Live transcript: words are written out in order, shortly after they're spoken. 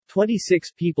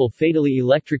26 people fatally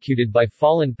electrocuted by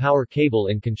fallen power cable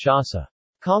in Kinshasa.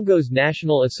 Congo's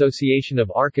National Association of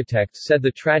Architects said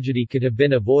the tragedy could have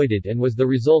been avoided and was the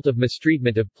result of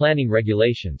mistreatment of planning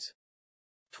regulations.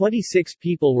 26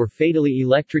 people were fatally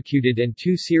electrocuted and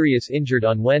 2 serious injured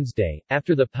on Wednesday,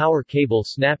 after the power cable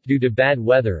snapped due to bad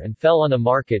weather and fell on a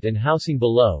market and housing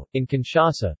below, in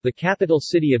Kinshasa, the capital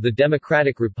city of the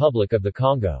Democratic Republic of the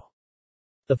Congo.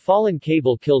 The fallen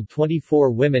cable killed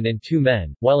 24 women and 2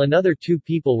 men, while another 2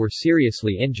 people were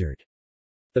seriously injured.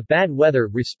 The bad weather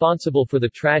responsible for the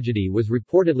tragedy was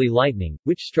reportedly lightning,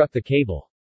 which struck the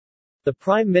cable. The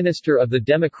Prime Minister of the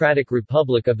Democratic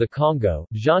Republic of the Congo,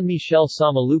 Jean-Michel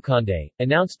Sama Lukonde,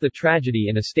 announced the tragedy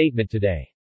in a statement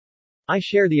today. "I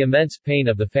share the immense pain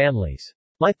of the families.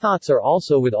 My thoughts are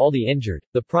also with all the injured,"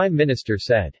 the Prime Minister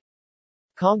said.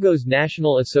 Congo's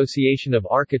National Association of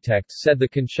Architects said the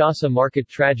Kinshasa market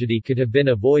tragedy could have been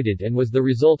avoided and was the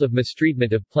result of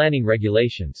mistreatment of planning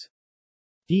regulations.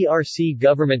 DRC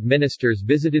government ministers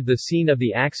visited the scene of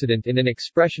the accident in an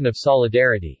expression of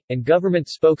solidarity, and government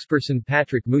spokesperson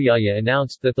Patrick Muyaya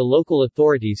announced that the local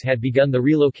authorities had begun the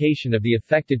relocation of the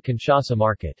affected Kinshasa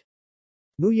market.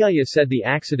 Muyaya said the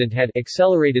accident had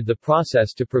accelerated the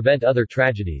process to prevent other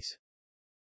tragedies.